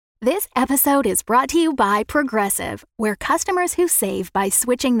This episode is brought to you by Progressive, where customers who save by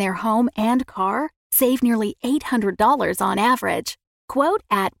switching their home and car save nearly $800 on average. Quote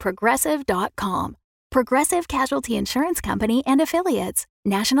at Progressive.com. Progressive Casualty Insurance Company and Affiliates.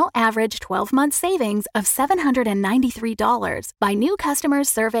 National average 12-month savings of $793 by new customers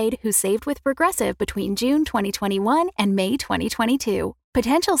surveyed who saved with Progressive between June 2021 and May 2022.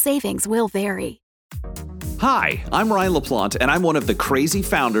 Potential savings will vary. Hi, I'm Ryan LaPlante, and I'm one of the crazy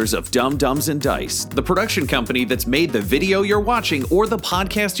founders of Dumb Dumbs and Dice, the production company that's made the video you're watching or the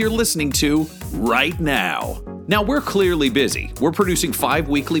podcast you're listening to right now. Now, we're clearly busy. We're producing 5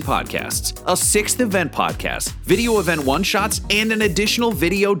 weekly podcasts, a 6th event podcast, video event one-shots, and an additional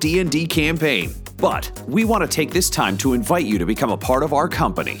video D&D campaign. But we want to take this time to invite you to become a part of our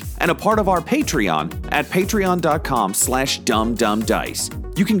company and a part of our Patreon at patreon.com/dumbdumbdice.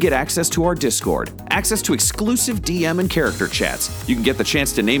 You can get access to our Discord, access to exclusive DM and character chats. You can get the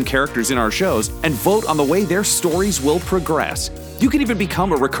chance to name characters in our shows and vote on the way their stories will progress. You can even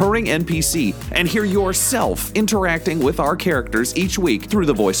become a recurring NPC and hear yourself interacting with our characters each week through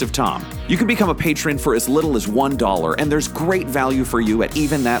the voice of Tom. You can become a patron for as little as $1, and there's great value for you at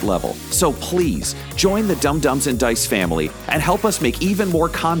even that level. So please, join the Dumb Dumbs and Dice family and help us make even more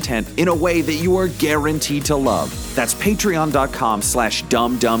content in a way that you are guaranteed to love. That's patreon.com/dumbdumbdice.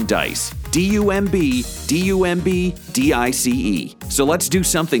 DUMBDICE. So let's do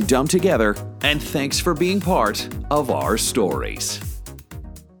something dumb together, and thanks for being part of our stories.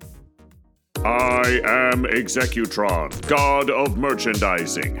 I am Executron, god of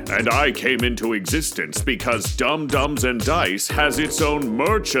merchandising, and I came into existence because Dumb Dumbs and Dice has its own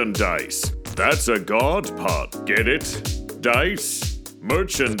merchandise. That's a god pod, get it? Dice?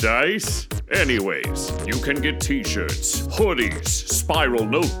 Merchandise? Anyways, you can get t-shirts, hoodies, spiral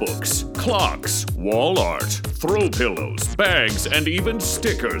notebooks, clocks, wall art, throw pillows, bags, and even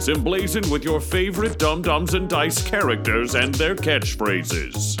stickers emblazoned with your favorite Dumb Dumbs and Dice characters and their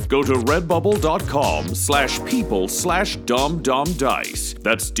catchphrases. Go to redbubble.com/people/dumbdumbdice.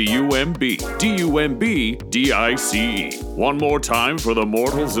 That's DUMBDICE. One more time for the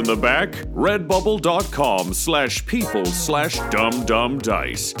mortals in the back,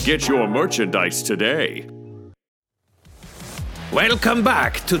 redbubble.com/people/dumbdumbdice. Get your merchandise today. Welcome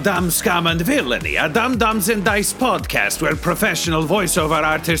back to Dumb Scum and Villainy, a Dumb Dumbs and Dice podcast where professional voiceover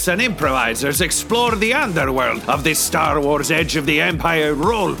artists and improvisers explore the underworld of this Star Wars Edge of the Empire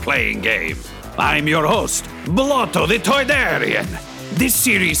role-playing game. I'm your host, Blotto the Toydarian. This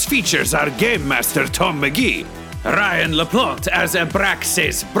series features our Game Master Tom McGee, Ryan LaPlante as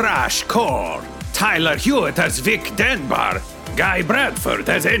Abraxas Brash Core, Tyler Hewitt as Vic Denbar, Guy Bradford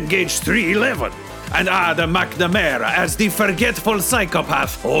as Engage 311, and Adam McNamara as the forgetful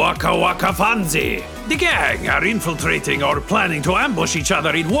psychopath Waka Waka Fanzi. The gang are infiltrating or planning to ambush each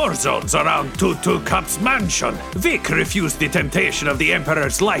other in war zones around Tutu Cup's mansion. Vic refused the temptation of the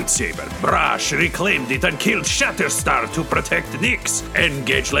Emperor's lightsaber. Brash reclaimed it and killed Shatterstar to protect Nyx.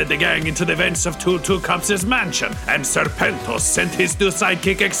 Engage led the gang into the vents of Tutu Cup's mansion, and Serpentos sent his new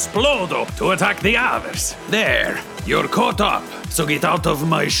sidekick Explodo to attack the others. There, you're caught up, so get out of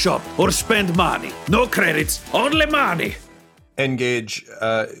my shop or spend money. No credits, only money. Engage,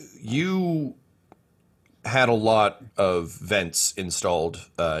 you had a lot of vents installed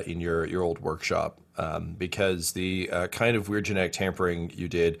in your old workshop because the kind of weird genetic tampering you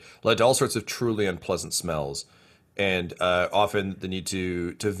did led to all sorts of truly unpleasant smells, and often the need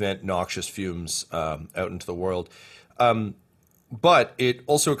to vent noxious fumes out into the world. But it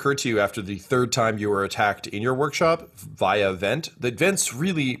also occurred to you after the third time you were attacked in your workshop via vent, that vents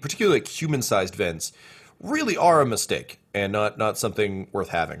really, particularly like human-sized vents, really are a mistake and not something worth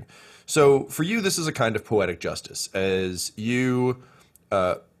having. So for you, this is a kind of poetic justice, as you,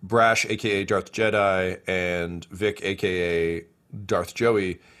 Brash, a.k.a. Darth Jedi, and Vic, a.k.a. Darth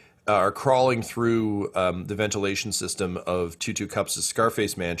Joey, are crawling through the ventilation system of Tutu Cups'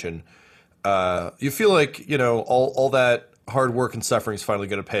 Scarface mansion. You feel like, all that hard work and suffering is finally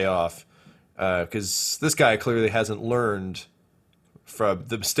going to pay off, because this guy clearly hasn't learned from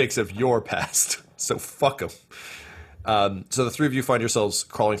the mistakes of your past. So fuck him. So the three of you find yourselves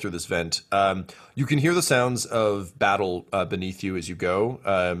crawling through this vent. You can hear the sounds of battle beneath you as you go.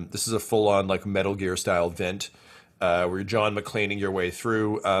 This is a full-on like Metal Gear style vent where you're John McClaning your way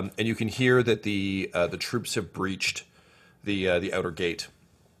through, and you can hear that the troops have breached the outer gate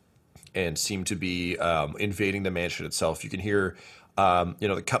and seem to be invading the mansion itself. You can hear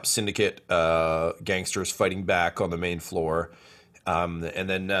the Cup Syndicate gangsters fighting back on the main floor. And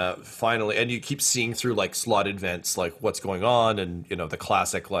then finally, and you keep seeing through like slotted vents, like what's going on, and the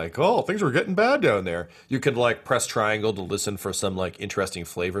classic like, oh, things are getting bad down there. You could like press triangle to listen for some like interesting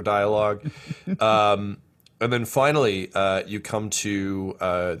flavor dialogue. And then finally, you come to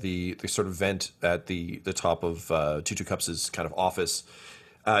the sort of vent at the top of Two Cups' kind of office.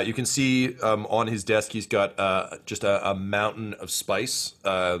 You can see on his desk he's got just a mountain of spice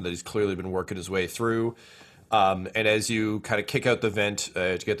that he's clearly been working his way through. And as you kind of kick out the vent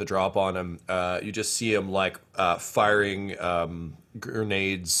to get the drop on him, you just see him like firing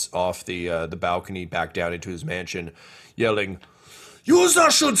grenades off the balcony back down into his mansion, yelling,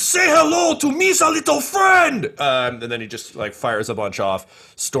 "User should say hello to me's a little friend!" And then he just like fires a bunch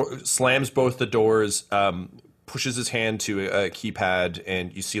off, slams both the doors, pushes his hand to a keypad,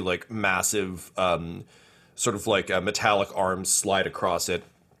 and you see like massive sort of like metallic arms slide across it.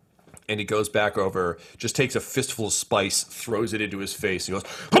 And he goes back over, just takes a fistful of spice, throws it into his face, and goes,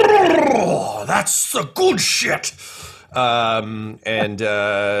 "Oh, that's the good shit!" Hooah!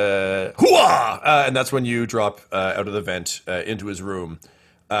 And that's when you drop out of the vent into his room.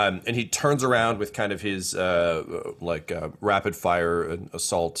 And he turns around with kind of his rapid fire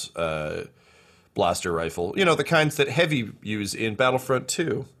assault blaster rifle. The kinds that Heavy use in Battlefront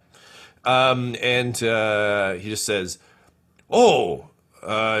 2. And he just says, "Oh,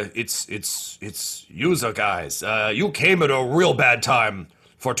 it's user guys. You came at a real bad time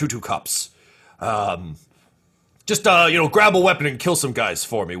for Two Cups. Just grab a weapon and kill some guys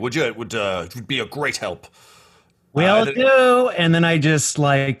for me, would you? It would be a great help." Will do. And then I just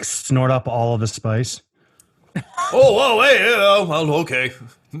like snort up all of the spice. Hey, well, okay.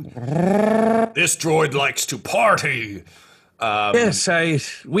 This droid likes to party. Yes,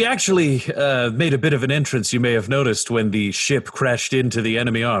 we actually made a bit of an entrance, you may have noticed, when the ship crashed into the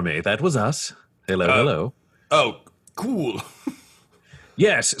enemy army. That was us. Hello. Oh, cool.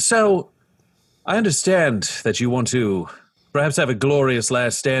 Yes, so I understand that you want to perhaps have a glorious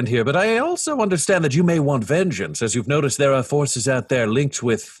last stand here, but I also understand that you may want vengeance, as you've noticed there are forces out there linked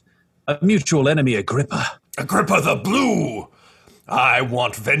with a mutual enemy, Agrippa. Agrippa the Blue! I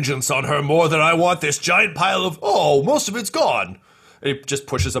want vengeance on her more than I want this giant pile of, most of it's gone. And he just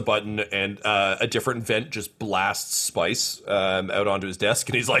pushes a button and a different vent just blasts spice out onto his desk.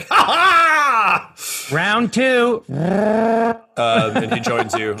 And he's like, "Ha ha! Round 2. And he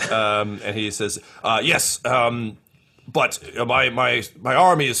joins you. And he says, yes, but my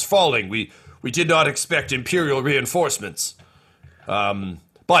army is falling. We did not expect Imperial reinforcements.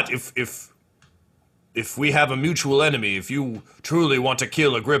 But if we have a mutual enemy, if you truly want to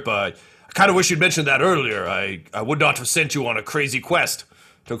kill Agrippa, I kind of wish you'd mentioned that earlier. I would not have sent you on a crazy quest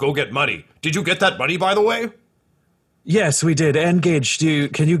to go get money. Did you get that money, by the way?" Yes, we did. Engage,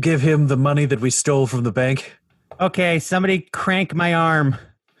 can you give him the money that we stole from the bank? Okay, somebody crank my arm.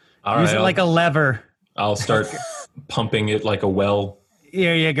 Use it like a lever. I'll start pumping it like a well.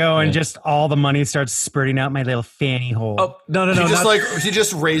 Here you go, and just all the money starts spurting out my little fanny hole. Oh, no. He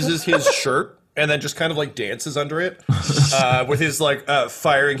just raises his shirt and then just kind of like dances under it with his like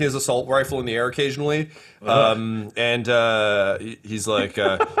firing his assault rifle in the air occasionally. He's like,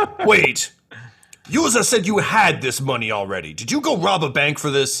 "Wait, User said you had this money already. Did you go rob a bank for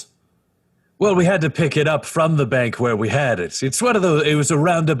this?" Well, we had to pick it up from the bank where we had it. It's one of those, it was a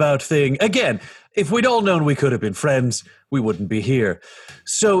roundabout thing. Again, if we'd all known we could have been friends, we wouldn't be here.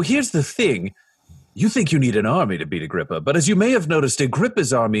 So here's the thing. You think you need an army to beat Agrippa, but as you may have noticed,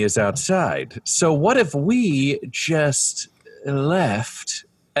 Agrippa's army is outside. So what if we just left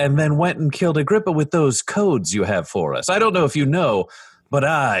and then went and killed Agrippa with those codes you have for us? I don't know if you know, but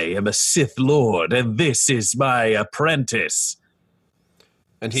I am a Sith Lord, and this is my apprentice.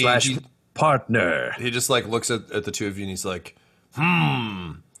 And he partner. He just like looks at the two of you and he's like,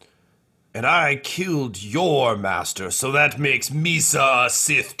 And I killed your master, so that makes Misa a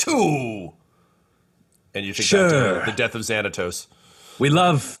Sith too. And you think back to the death of Xanatos. We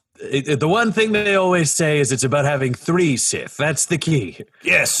love... The one thing they always say is it's about having 3 Sith. That's the key.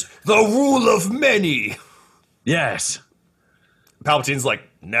 Yes, the rule of many. Yes. Palpatine's like,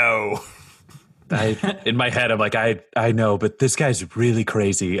 no. In my head, I'm like, I know, but this guy's really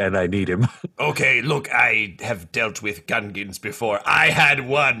crazy and I need him. Okay, look, I have dealt with Gungans before. I had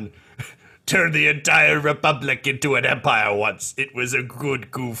one turn the entire Republic into an empire once. It was a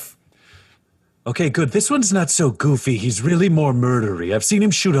good goof. Okay, good. This one's not so goofy. He's really more murdery. I've seen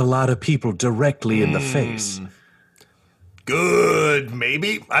him shoot a lot of people directly in the face. Good,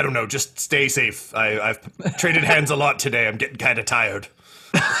 maybe. I don't know. Just stay safe. I've traded hands a lot today. I'm getting kind of tired.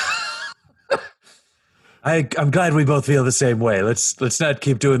 I'm glad we both feel the same way. Let's not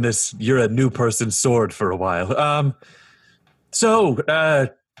keep doing this. You're a new person sword for a while. So,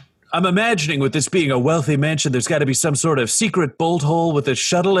 I'm imagining with this being a wealthy mansion, there's got to be some sort of secret bolt hole with a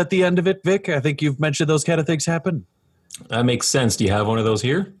shuttle at the end of it, Vic. I think you've mentioned those kind of things happen. That makes sense. Do you have one of those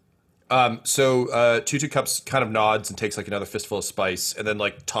here? So Two Cups kind of nods and takes like another fistful of spice, and then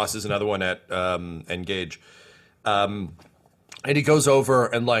like tosses another one at Engage. And he goes over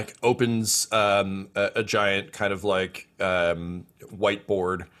and like opens a giant kind of like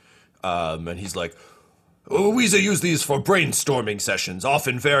whiteboard, and he's like, Weezer use these for brainstorming sessions,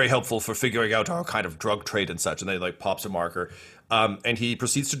 often very helpful for figuring out our kind of drug trade and such. And then he like pops a marker. And he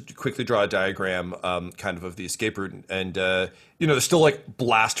proceeds to quickly draw a diagram kind of the escape route. And, there's still like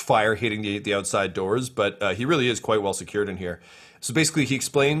blast fire hitting the outside doors, but he really is quite well secured in here. So basically he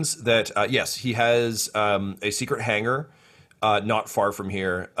explains that, yes, he has a secret hangar not far from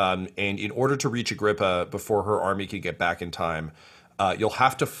here. And in order to reach Agrippa before her army can get back in time, you'll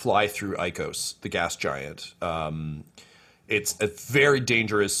have to fly through Icos, the gas giant. It's a very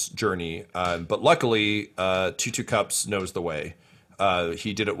dangerous journey, but luckily, Two Cups knows the way.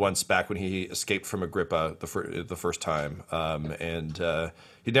 He did it once back when he escaped from Agrippa the first time, and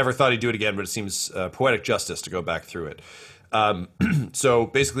he never thought he'd do it again, but it seems poetic justice to go back through it. So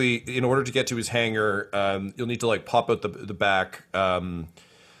basically, in order to get to his hangar, you'll need to like pop out the back.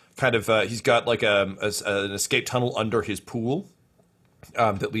 He's got like an escape tunnel under his pool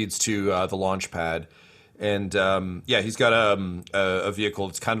that leads to the launch pad. And he's got a vehicle.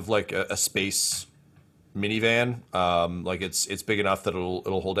 It's kind of like a space minivan. Like it's big enough that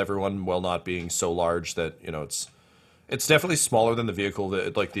it'll hold everyone, while not being so large that it's definitely smaller than the vehicle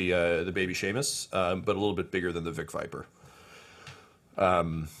that like the baby Seamus, but a little bit bigger than the Vic Viper.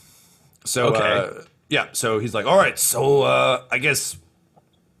 So he's like, all right, so I guess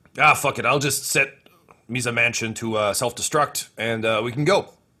fuck it, I'll just set Misa Mansion to self-destruct, and we can go.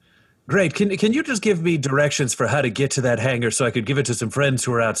 Great. Can you just give me directions for how to get to that hangar so I could give it to some friends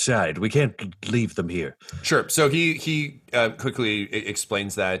who are outside? We can't leave them here. Sure. So he quickly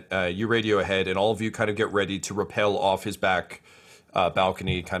explains that you radio ahead, and all of you kind of get ready to rappel off his back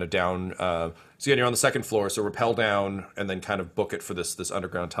balcony, kind of down. So again, you're on the second floor, so rappel down and then kind of book it for this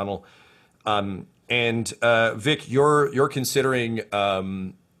underground tunnel. And Vic, you're considering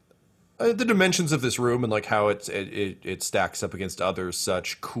the dimensions of this room and like how it stacks up against other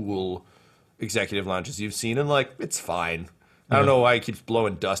such cool executive lounges you've seen, and like it's fine. I don't know why he keeps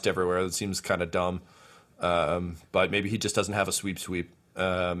blowing dust everywhere. It seems kind of dumb, but maybe he just doesn't have a sweep.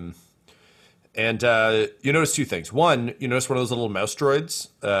 And you notice two things. One, you notice one of those little mouse droids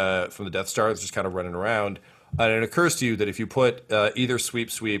from the Death Star that's just kind of running around, and it occurs to you that if you put either sweep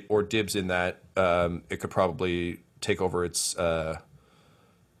or dibs in that, it could probably take over its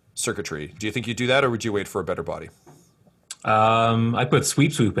circuitry. Do you think you'd do that, or would you wait for a better body? I put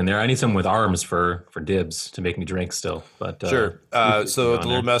sweep in there. I need someone with arms for dibs to make me drink still. But sure. So the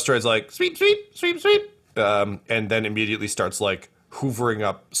little mouse droid's like sweep, and then immediately starts like hoovering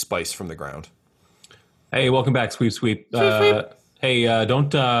up spice from the ground. Hey, welcome back, sweep. Hey,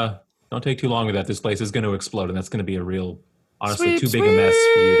 don't take too long with that. This place is going to explode, and that's going to be a real, honestly, too big a mess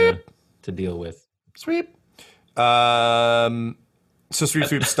for you to deal with. Sweep. So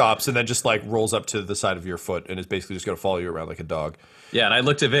Sweep stops and then just like rolls up to the side of your foot and is basically just going to follow you around like a dog. Yeah, and I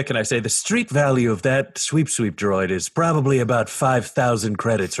looked at Vic and I say, the street value of that Sweep droid is probably about 5,000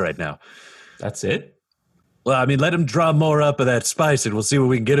 credits right now. That's it? Well, I mean, let him draw more up of that spice and we'll see what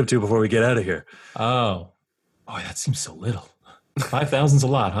we can get him to before we get out of here. Oh, that seems so little. 5,000's a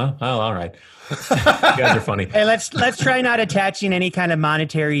lot, huh? Oh, all right. You guys are funny. Hey, let's try not attaching any kind of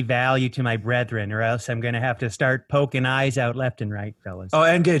monetary value to my brethren, or else I'm going to have to start poking eyes out left and right, fellas. Oh,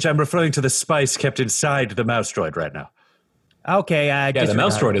 Engage, I'm referring to the spice kept inside the mouse droid right now. Okay, the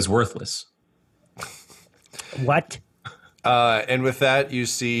mouse droid is worthless. What? And with that, you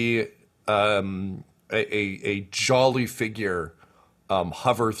see a jolly figure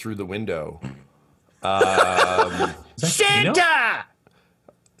hover through the window. Santa!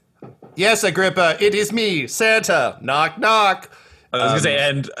 Yes, Agrippa, it is me, Santa. Knock, knock. I was going to say,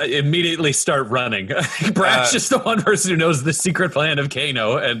 and immediately start running. Brad's just the one person who knows the secret plan of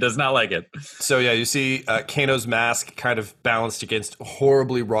Kano and does not like it. So yeah, you see Kano's mask kind of balanced against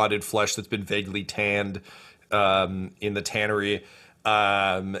horribly rotted flesh that's been vaguely tanned in the tannery.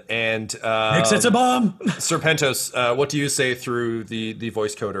 Nick sets a bomb. Serpentos, what do you say through the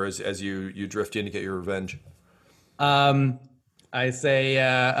voice coder as you drift in to get your revenge? I say,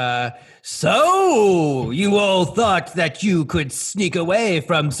 so you all thought that you could sneak away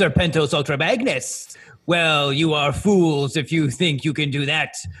from Serpentos Ultra Magnus. Well, you are fools if you think you can do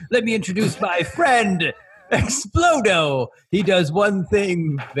that. Let me introduce my friend, Explodo. He does one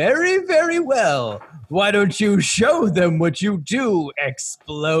thing very, very well. Why don't you show them what you do,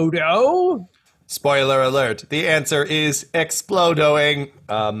 Explodo? Spoiler alert. The answer is explodoing.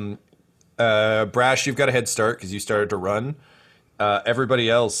 Brash, you've got a head start because you started to run. Everybody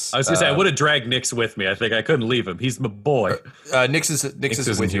else. I was going to say, I would have dragged Nix with me. I think I couldn't leave him. He's my boy. Nix is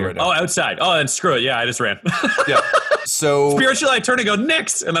with you right now. Oh, outside. Oh, and screw it. Yeah, I just ran. Yeah. So spiritually, I turn and go,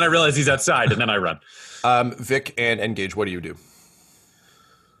 Nix, and then I realize he's outside, and then I run. Vic and Engage, what do you do?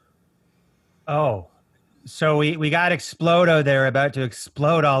 Oh, so we got Explodo there about to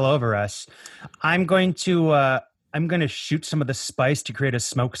explode all over us. I'm going to shoot some of the spice to create a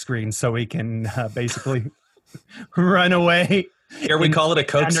smoke screen so we can basically run away. Here we call it a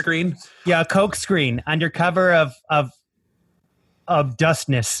coke screen. Yeah, a coke screen under cover of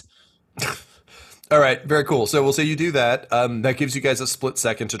dustness. All right, very cool. So we'll say you do that. That gives you guys a split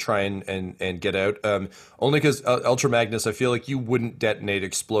second to try and get out. Only because Ultra Magnus, I feel like you wouldn't detonate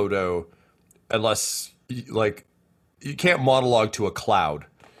Explodo unless you can't monologue to a cloud.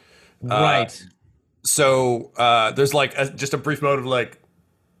 Right. So there's just a brief moment of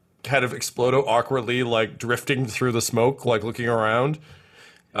kind of Explodo awkwardly drifting through the smoke, looking around.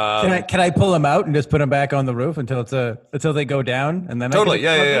 Can I pull them out and just put them back on the roof until they go down and then totally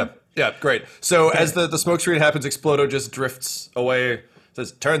yeah great. So as the smoke screen happens, Explodo just drifts away.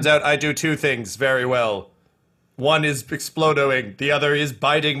 Says, "Turns out I do two things very well. One is explodoing, the other is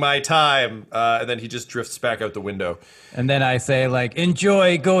biding my time." And then he just drifts back out the window. And then I say,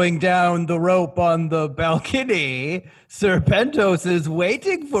 enjoy going down the rope on the balcony. Serpentos is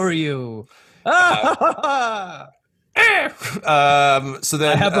waiting for you. So then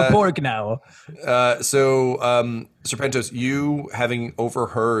I have a pork now. Serpentos, you having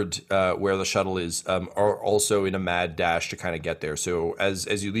overheard where the shuttle is, are also in a mad dash to kind of get there. So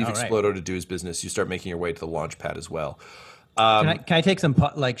as you leave Explodo to do his business, you start making your way to the launch pad as well. Can I take some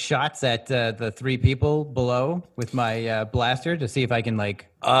shots at the three people below with my blaster to see if I can mess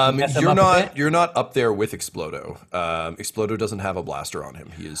them up a bit? You're not up there with Explodo. Explodo doesn't have a blaster on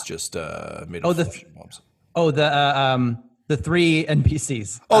him. He is just made of flesh and bombs. Oh, the three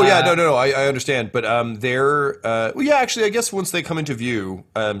NPCs. Oh yeah, no. I understand, but they're actually, I guess once they come into view,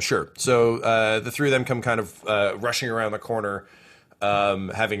 sure. So the three of them come kind of rushing around the corner,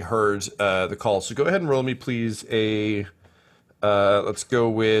 having heard the call. So go ahead and roll me, please. Let's go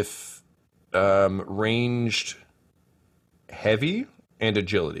with ranged heavy and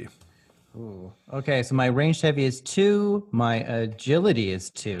agility. Ooh. Okay, so my ranged heavy is 2. My agility is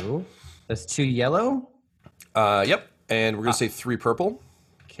 2. That's 2 yellow. Yep. And we're going to say 3 purple.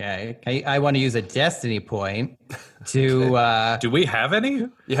 Okay. I want to use a destiny point to... Do we have any?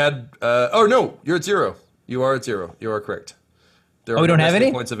 You had... oh, no. You're at 0. You are at 0. You are correct. There we don't have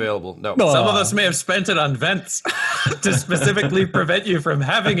any points available. No. Some of us may have spent it on vents to specifically prevent you from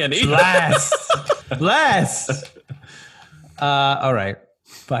having any. Blast! All right.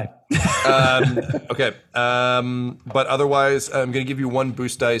 Fine. Okay. But otherwise, I'm going to give you 1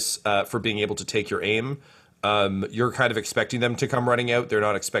 boost dice for being able to take your aim. You're kind of expecting them to come running out. They're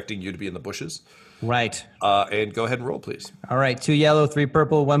not expecting you to be in the bushes. Right. And go ahead and roll, please. All right. 2 yellow, 3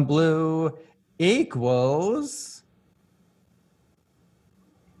 purple, 1 blue equals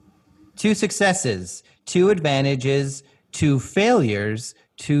 2 successes, 2 advantages, 2 failures,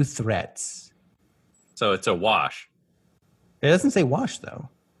 2 threats. So it's a wash. It doesn't say wash, though.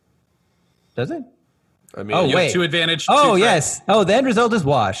 Does it? I mean, you have 2 advantage. Oh, 2 yes. threats. Oh, the end result is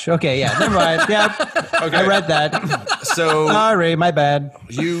wash. Okay, yeah. Never mind. Yeah. Okay. I read that. So sorry, my bad.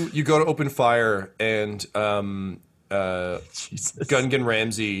 You go to open fire, and Gungan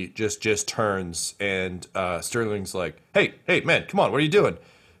Ramsey just turns, and Sterling's like, hey, man, come on, what are you doing?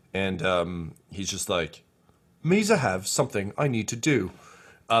 And he's just like, Misa have something I need to do.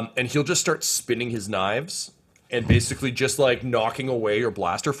 And he'll just start spinning his knives and basically just knocking away your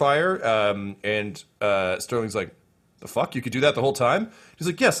blaster fire. And Sterling's like, the fuck? You could do that the whole time? He's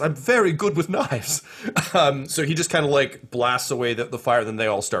like, yes, I'm very good with knives. So he just kind of blasts away the fire, then they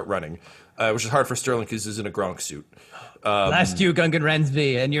all start running, which is hard for Sterling because he's in a Gronk suit. Blast you, Gungan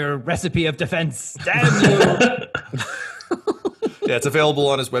Ramsey, and your recipe of defense. Damn you. Yeah, it's available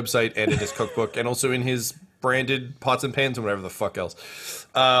on his website and in his cookbook, and also in his branded pots and pans and whatever the fuck else.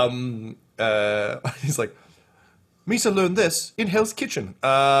 He's like, Misa learned this in Hell's Kitchen,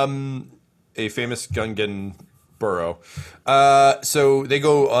 a famous Gungan burrow. So they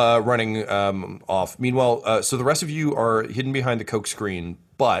go running off. Meanwhile, so the rest of you are hidden behind the Coke screen,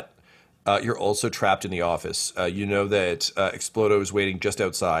 but you're also trapped in the office. You know that Explodo is waiting just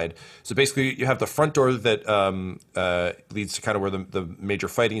outside. So basically, you have the front door that leads to kind of where the major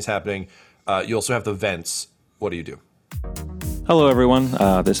fighting is happening. You also have the vents. what do you do? Hello, everyone.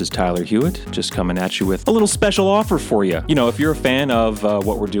 This is Tyler Hewitt, just coming at you with a little special offer for you. You know, if you're a fan of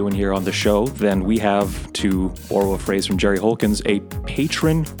what we're doing here on the show, then we have, to borrow a phrase from Jerry Holkins, a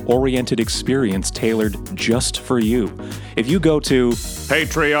patron-oriented experience tailored just for you. If you go to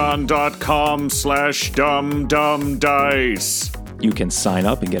patreon.com/dumdumdice, you can sign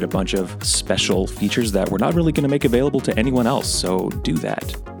up and get a bunch of special features that we're not really going to make available to anyone else. So do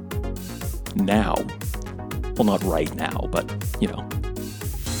that now. Well, not right now, but, you know.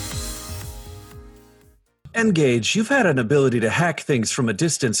 Engage, you've had an ability to hack things from a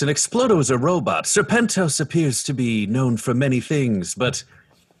distance, and Explodo is a robot. Serpentos appears to be known for many things, but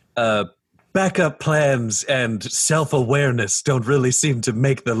backup plans and self-awareness don't really seem to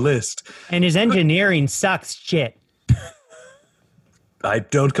make the list. And his engineering sucks shit. I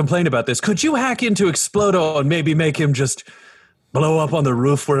don't complain about this. Could you hack into Explodo and maybe make him just blow up on the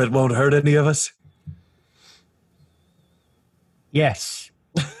roof where it won't hurt any of us? Yes.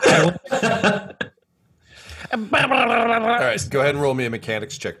 All right, go ahead and roll me a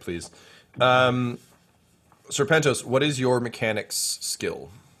mechanics check, please. Serpentos, what is your mechanics skill?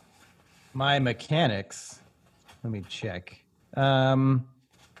 My mechanics, let me check. My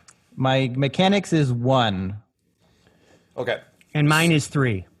mechanics is 1. Okay. And mine is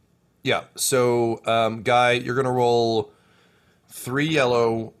 3. Yeah, so, Guy, you're going to roll 3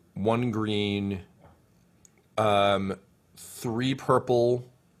 yellow, 1 green, 3 purple,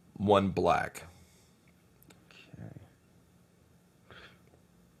 1 black. Okay.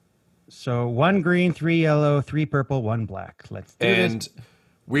 So 1 green, 3 yellow, 3 purple, 1 black. Let's do this. And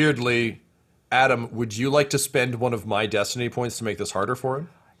weirdly, Adam, would you like to spend one of my destiny points to make this harder for him?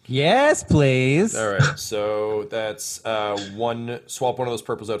 Yes, please. All right, so that's 1. Swap one of those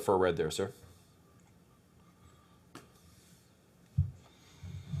purples out for a red there, sir.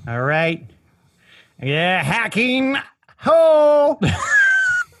 All right. Yeah, hacking. Ho!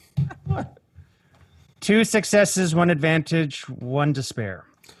 2 successes, 1 advantage, 1 despair.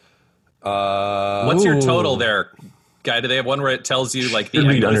 What's your total there, Guy? Do they have one where it tells you like the Should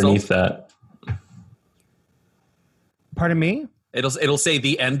end read underneath result? that. Pardon me? It'll say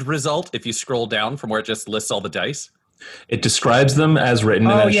the end result if you scroll down from where it just lists all the dice. It describes them as written,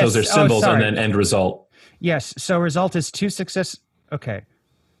 and then it shows their symbols, and sorry. then end result. Yes. So result is 2 success. Okay.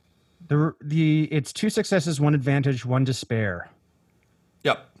 It's 2 successes, 1 advantage, 1 despair.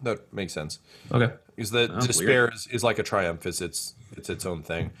 Yep, that makes sense. Okay. Because the despair is like a triumph. It's its own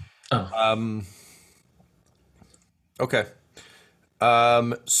thing. Oh. Okay.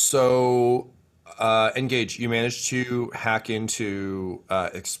 So, Engage, you managed to hack into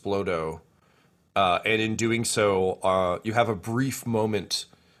Explodo, and in doing so, you have a brief moment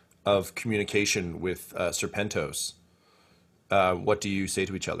of communication with Serpentos. What do you say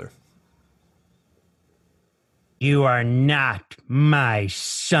to each other? You are not my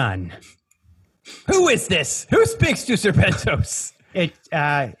son. Who is this? Who speaks to Serpentos?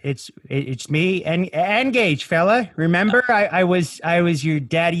 It's me, Engage, fella. Remember, I was your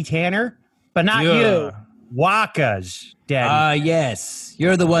daddy Tanner, but not you. Waka's daddy. Yes.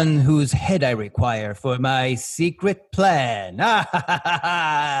 You're the one whose head I require for my secret plan. Hey,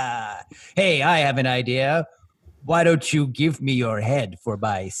 I have an idea. Why don't you give me your head for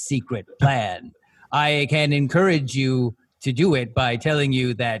my secret plan? I can encourage you to do it by telling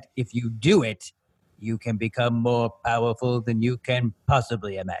you that if you do it, you can become more powerful than you can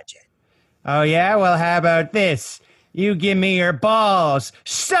possibly imagine. Oh, yeah? Well, how about this? You give me your balls.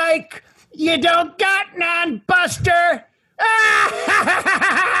 Psych! You don't got none, Buster!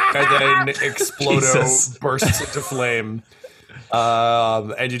 And then Explodo bursts into flame.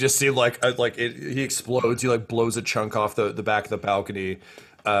 And you just see he explodes. He blows a chunk off the back of the balcony.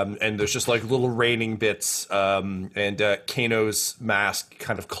 And there's just little raining bits. And Kano's mask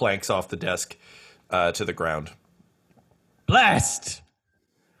kind of clanks off the desk to the ground. Blast!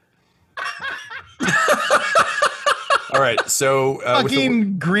 All right, so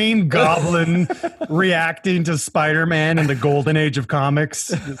fucking Green Goblin reacting to Spider-Man in the golden age of comics.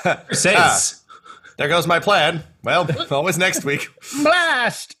 There goes my plan. Well, always next week.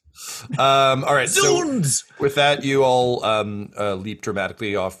 Blast! All right, Zoons! So with that, you all leap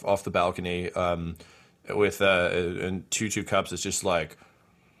dramatically off the balcony. With and Two Cups is just like,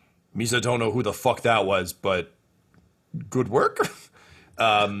 Misa don't know who the fuck that was, but good work.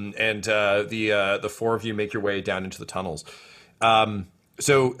 And the 4 of you make your way down into the tunnels. So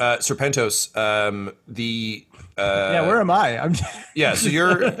Serpentos, where am I? Yeah, so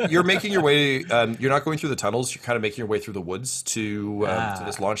you're making your way. You're not going through the tunnels. You're kind of making your way through the woods to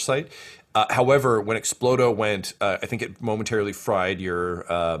this launch site. However, when Explodo went, I think it momentarily fried your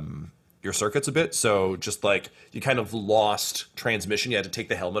your circuits a bit. So just like you kind of lost transmission. You had to take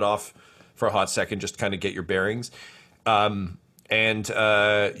the helmet off for a hot second just to kind of get your bearings. And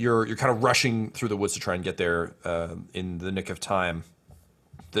you're kind of rushing through the woods to try and get there in the nick of time.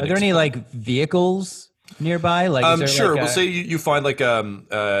 Are there any like vehicles nearby? Like, sure. We'll say you find like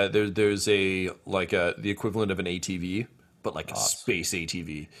there's a the equivalent of an ATV, but like a space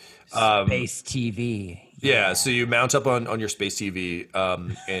ATV. Space TV. Yeah, so you mount up on your space TV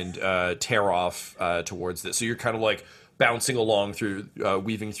and tear off towards this. So you're kind of like bouncing along through,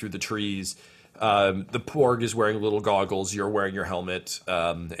 weaving through the trees. The Porg is wearing little goggles. You're wearing your helmet,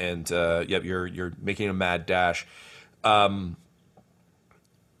 and you're making a mad dash.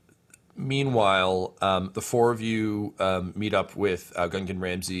 Meanwhile, the four of you meet up with Gungan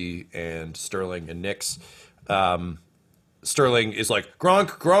Ramsey and Sterling and Nix. Sterling is like,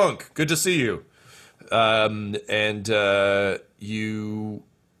 Gronk, good to see you. And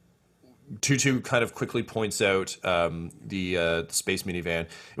Tutu kind of quickly points out the space minivan. It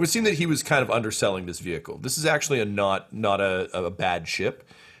would seem that he was kind of underselling this vehicle. This is actually not a bad ship.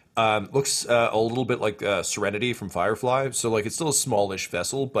 Looks a little bit like Serenity from Firefly. So like it's still a smallish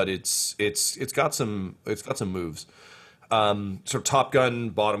vessel, but it's got some moves. Sort of top gun,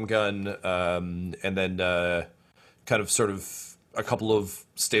 bottom gun, and then kind of sort of a couple of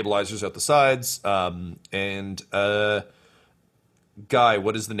stabilizers at the sides. Guy,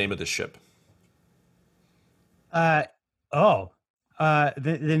 what is the name of this ship? The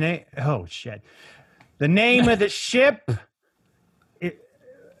name. Oh shit! The name of the ship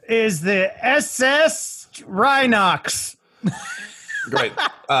is the SS Rhinox. Great.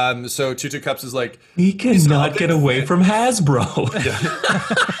 So Tutu Cups is like, he cannot get away from Hasbro.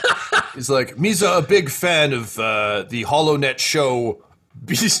 He's like, Misa, a big fan of the HoloNet show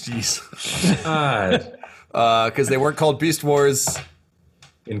Beasties. Because they weren't called Beast Wars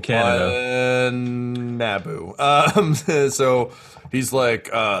in Canada. Naboo. So he's like,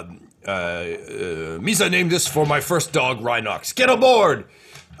 Misa named this for my first dog, Rhinox. Get aboard!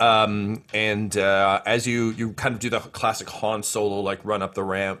 As you kind of do the classic Han Solo, like run up the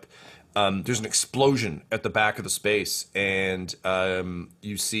ramp, there's an explosion at the back of the space, and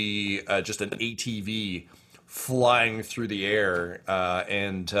you see just an ATV flying through the air,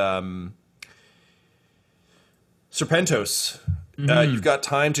 and Serpentos, you've got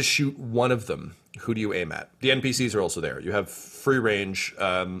time to shoot one of them. Who do you aim at? The NPCs are also there. You have free range.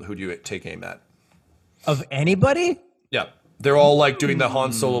 Who do you take aim at? Of anybody? Yeah. They're all like doing the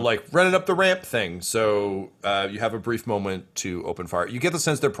Han Solo, like running up the ramp thing. So you have a brief moment to open fire. You get the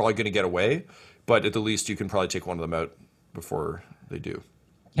sense they're probably going to get away, but at the least you can probably take one of them out before they do.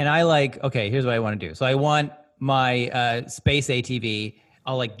 Can I okay, here's what I want to do. So I want my space ATV,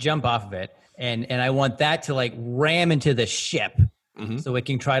 I'll like jump off of it, and I want that to like ram into the ship so it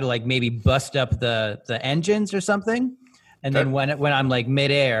can try to like maybe bust up the engines or something. And then when I'm like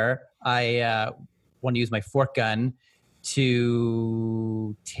midair, I want to use my fork gun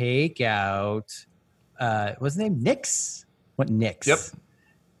to take out what's his name? Nix? What Nix? Yep.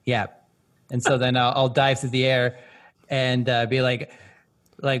 Yeah. And so then I'll dive through the air and be like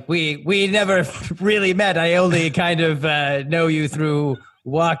we never really met. I only kind of know you through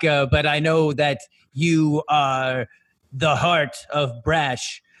Waka, but I know that you are the heart of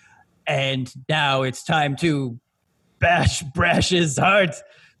Brash, and now it's time to bash Brash's heart.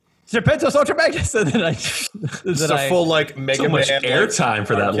 Serpentos Ultra Magnus. And then It's a full like Mega So much Man airtime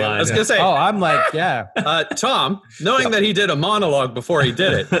for that line. I was gonna say, I'm like, yeah. Tom, knowing that he did a monologue before he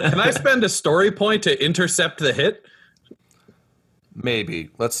did it, can I spend a story point to intercept the hit? Maybe.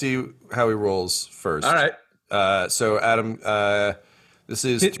 Let's see how he rolls first. All right. So Adam, this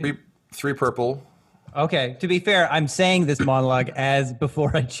is three purple. Okay. To be fair, I'm saying this monologue as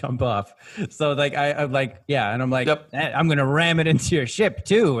before I jump off. So like I'm like, yeah, and I'm like, I'm gonna ram it into your ship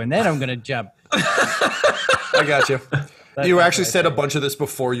too, and then I'm gonna jump. I got you. You actually said a bunch of this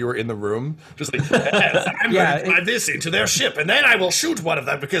before you were in the room. Just like, I'm going to drive this into their ship, and then I will shoot one of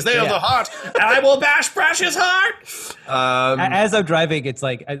them because they are the heart, and I will bash Brash's heart. As I'm driving, it's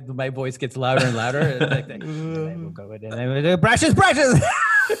like my voice gets louder and louder. It's like, we'll go in and Brash's.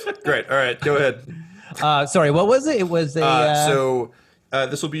 Great. All right, go ahead. Sorry, what was it? It was a. So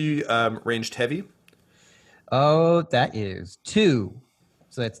this will be ranged heavy. Oh, that is 2.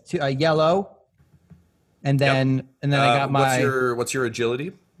 So that's 2. Yellow. And then I got my. What's your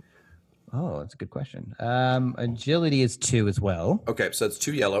agility? Oh, that's a good question. Agility is 2 as well. Okay, so that's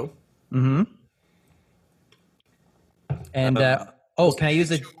 2 yellow. Mm-hmm. And can I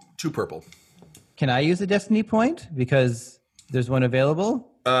use 2 purple? Can I use a destiny point because there's one available?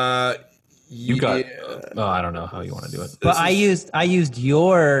 You got. I don't know how you want to do it. But I used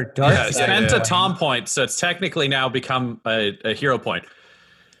your dark side. Spent a Tom point, so it's technically now become a hero point.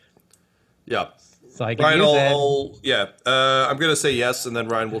 Yeah. So I can Ryan, use it. I'm going to say yes, and then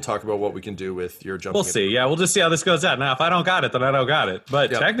Ryan will talk about what we can do with your jumping. We'll see. Yeah, we'll just see how this goes out. Now, if I don't got it, then I don't got it.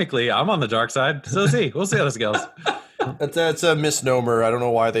 But technically, I'm on the dark side. So we'll see how this goes. That's a misnomer. I don't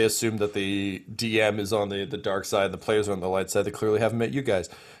know why they assume that the DM is on the dark side, the players are on the light side. They clearly haven't met you guys.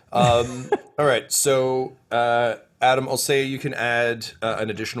 All right, so Adam, I'll say you can add an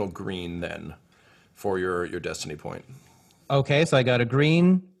additional green then for your destiny point. Okay, so I got a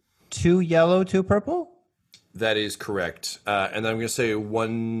green, 2 yellow, 2 purple? That is correct. And then I'm going to say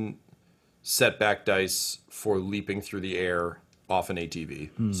 1 setback dice for leaping through the air off an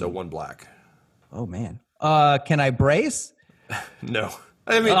ATV. So 1 black. Oh, man. Can I brace? No.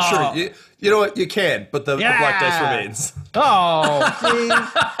 I mean, sure. You know what? You can, but the black dice remains. Oh,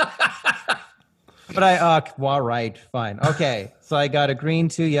 jeez. But well, right, fine. Okay, so I got a green,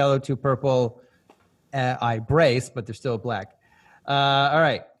 2 yellow, 2 purple. I brace, but they're still black. All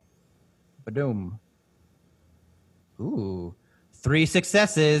right. Badoom. Ooh. 3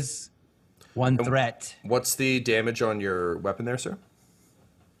 successes, 1 threat. What's the damage on your weapon there, sir?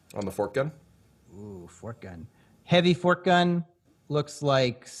 On the fork gun? Ooh, fork gun. Heavy fork gun looks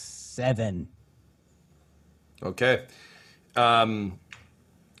like 7. Okay.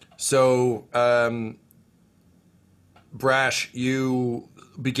 Brash, you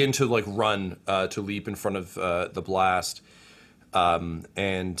begin to run to leap in front of the blast. And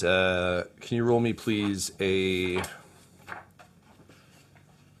can you roll me, please, we're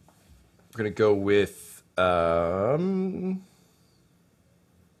going to go with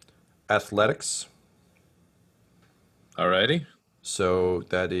athletics. Alrighty. So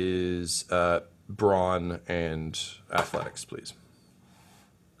that is brawn and athletics, please.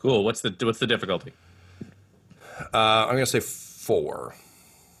 Cool. What's the difficulty? I'm going to say 4.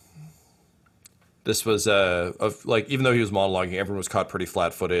 This was even though he was monologuing, everyone was caught pretty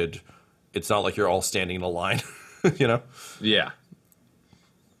flat-footed. It's not like you're all standing in a line, you know? Yeah.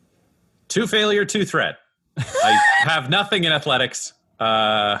 2 failure, 2 threat. I have nothing in athletics,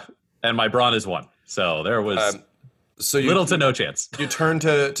 and my brawn is 1. So there was little to no chance. You turn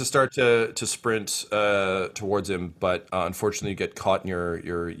to start to sprint towards him, but unfortunately you get caught in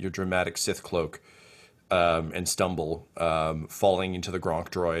your dramatic Sith cloak and stumble, falling into the Gronk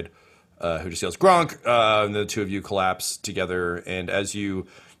droid. Who just yells, "Gronk!" And the 2 of you collapse together. And as you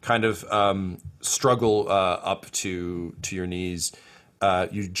kind of struggle up to your knees,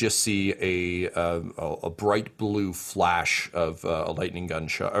 you just see a bright blue flash of a lightning gun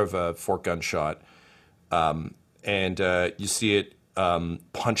shot, of a fork gun shot, and you see it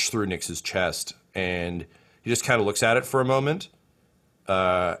punch through Nyx's chest. And he just kind of looks at it for a moment,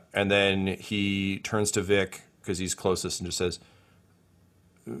 and then he turns to Vic because he's closest and just says,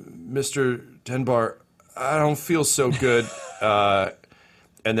 "Mr. Denbar, I don't feel so good."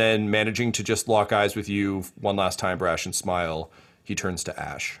 And then managing to just lock eyes with you one last time, Brash, and smile, he turns to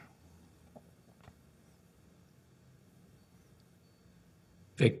Ash.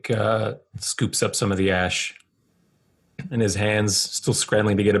 Vic scoops up some of the ash in his hands, still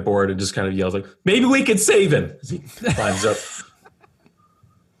scrambling to get aboard, and just kind of yells "Maybe we could save him!" as he climbs up.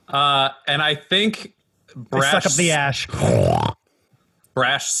 And I think Brash suck up the ash.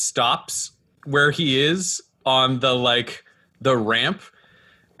 Brash stops where he is on the ramp,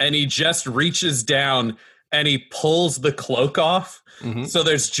 and he just reaches down and he pulls the cloak off. Mm-hmm. So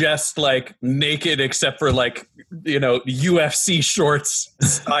there's just naked, except for UFC shorts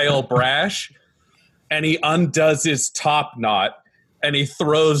style Brash, and he undoes his top knot and he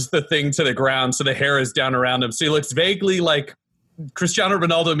throws the thing to the ground so the hair is down around him. So he looks vaguely like Cristiano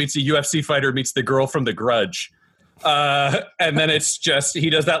Ronaldo meets a UFC fighter meets the girl from The Grudge. And then it's just, he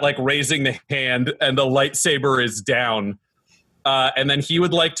does that raising the hand and the lightsaber is down. And then he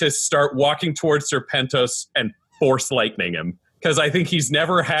would like to start walking towards Serpentos and force lightning him. Because I think he's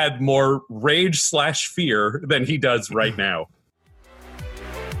never had more rage/fear than he does right now.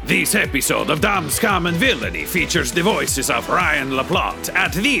 This episode of Dumb, Scum and Villainy features the voices of Ryan LaPlante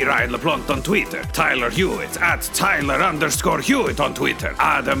at the Ryan LaPlante on Twitter, Tyler Hewitt at Tyler_Hewitt on Twitter,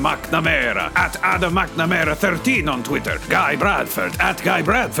 Adam McNamara at Adam McNamara 13 on Twitter, Guy Bradford at Guy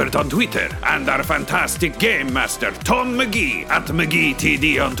Bradford on Twitter, and our fantastic game master Tom McGee at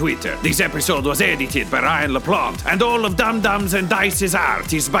McGeeTD on Twitter. This episode was edited by Ryan LaPlante, and all of Dum Dums and Dice's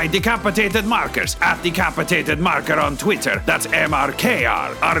art is by Decapitated Markers at Decapitated Marker on Twitter. That's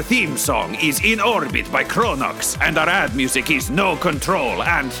MRKR. Our theme song is In Orbit by Chronox, and our ad music is No Control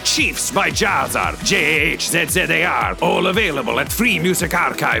and Chiefs by Jazzar, Jahzzar, all available at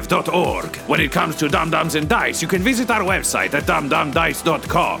freemusicarchive.org. When it comes to Dum Dums and Dice, you can visit our website at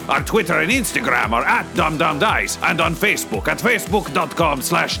dumdumdice.com. Our Twitter and Instagram are at dumdumdice, and on Facebook at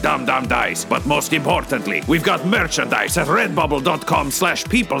facebook.com/dumdumdice. But most importantly, we've got merchandise at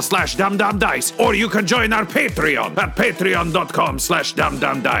redbubble.com/people/dumdumdice, or you can join our Patreon at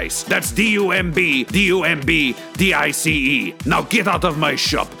patreon.com/dumdumdice. That's DUMBDICE. Now get out of my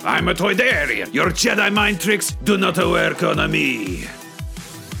shop. I'm a Toydarian. Your Jedi mind tricks do not work on me.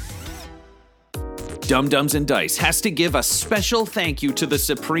 Dum Dums and Dice has to give a special thank you to the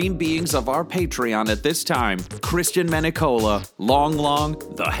supreme beings of our Patreon at this time: Christian Menicola, Long,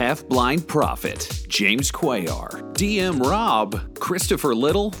 the Half-Blind Prophet, James Cuellar, DM Rob, Christopher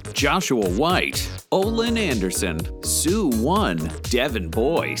Little, Joshua White, Olin Anderson, Sue One, Devin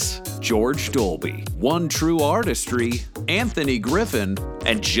Boyce, George Dolby, One True Artistry, Anthony Griffin,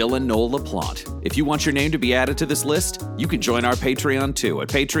 and Jill and Noel LaPlante. If you want your name to be added to this list, you can join our Patreon too at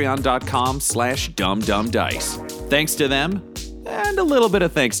patreon.com/dumdumdice. Thanks to them, and a little bit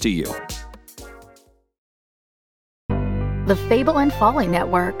of thanks to you. The Fable and Folly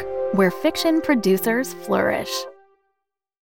Network, where fiction producers flourish.